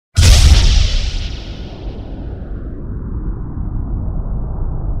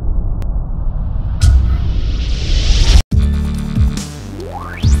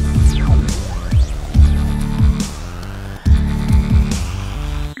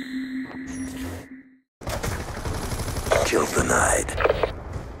Kill denied.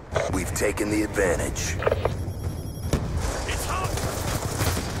 We've taken the advantage. It's hot.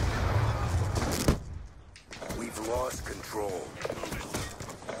 We've lost control.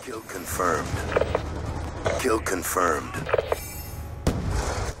 Kill confirmed. Kill confirmed.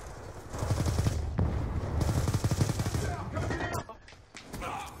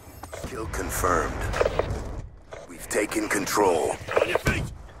 Kill confirmed. We've taken control. On your feet.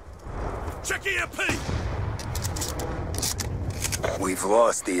 Check EMP. We've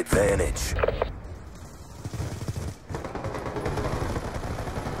lost the advantage.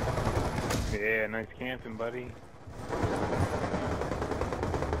 Yeah, nice camping, buddy.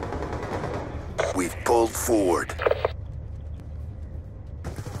 We've pulled forward.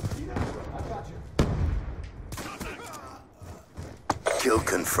 Kill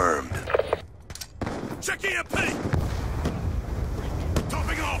confirmed. Check EMP.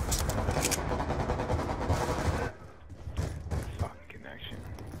 Topping off. Fucking connection.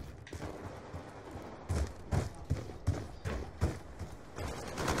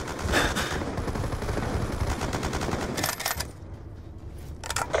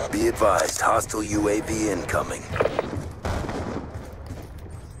 Be advised, hostile UAV incoming.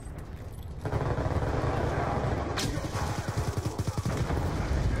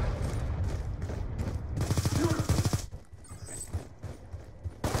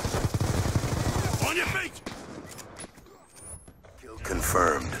 On your feet. Kill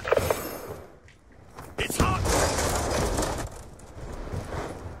confirmed. It's hot.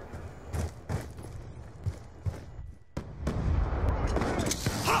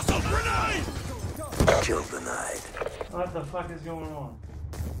 Hostile grenade. Kill denied. What the fuck is going on?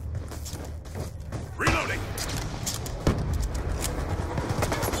 Reloading.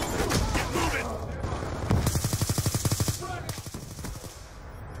 Get moving.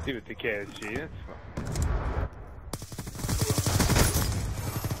 See what the KSG is.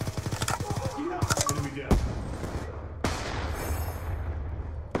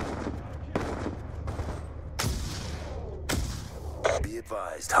 Be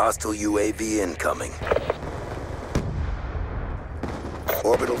advised, hostile UAV incoming.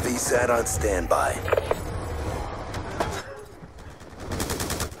 Orbital VSAT on standby.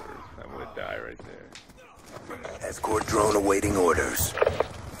 I would die right there. Escort drone awaiting orders.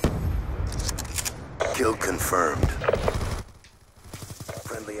 Kill confirmed.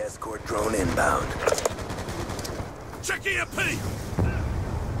 Friendly escort drone inbound. Check EMP.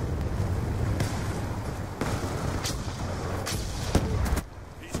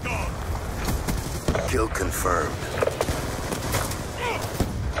 He's gone. Kill confirmed.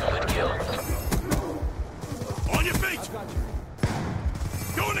 Good kill. On your feet.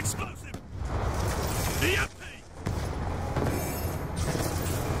 Going explosive. EMP.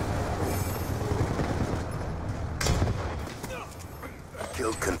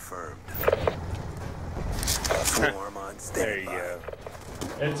 Kill confirmed. Swarm on There you standby. go.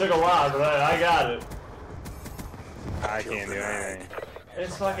 It took a while, but I got it. I can't do anything.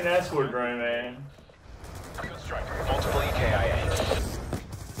 It's fucking escort drone, man. Good strike. Multiple EKIA.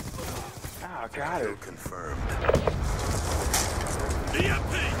 Oh, got Kill it. confirmed.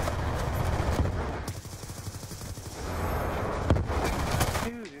 EMP.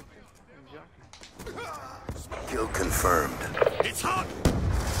 Dude, it's jockey. Kill confirmed. It's hot.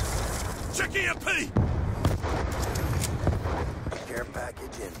 Check EMP. Care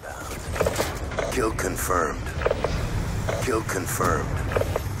package inbound. Kill confirmed. Kill confirmed.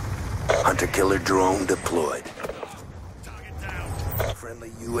 Hunter-killer drone deployed. Target down. Friendly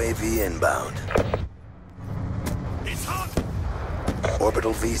UAV inbound. It's hot.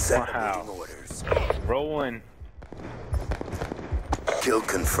 Orbital VSAT Wow. awaiting orders. Rolling. Kill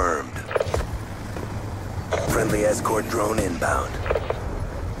confirmed. Friendly escort drone inbound.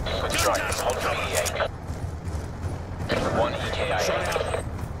 Good strike. Multiple EA. One EKIA.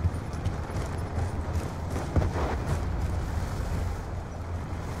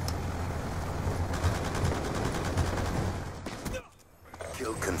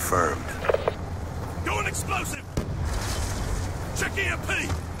 Kill confirmed. Going explosive. Check EMP.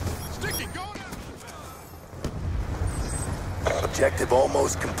 Sticky. Going out. Objective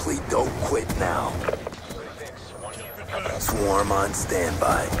almost complete. Don't quit now. Swarm on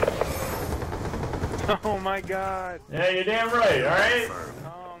standby. Oh my god. Yeah, you're damn right, alright? Confirmed.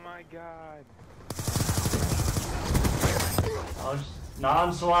 Oh my god. I was just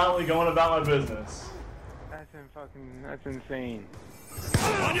nonchalantly going about my business. That's insane.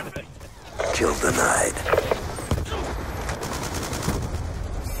 On your feet. Kill denied.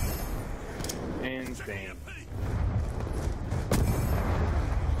 Insane.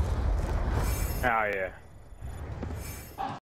 Oh yeah.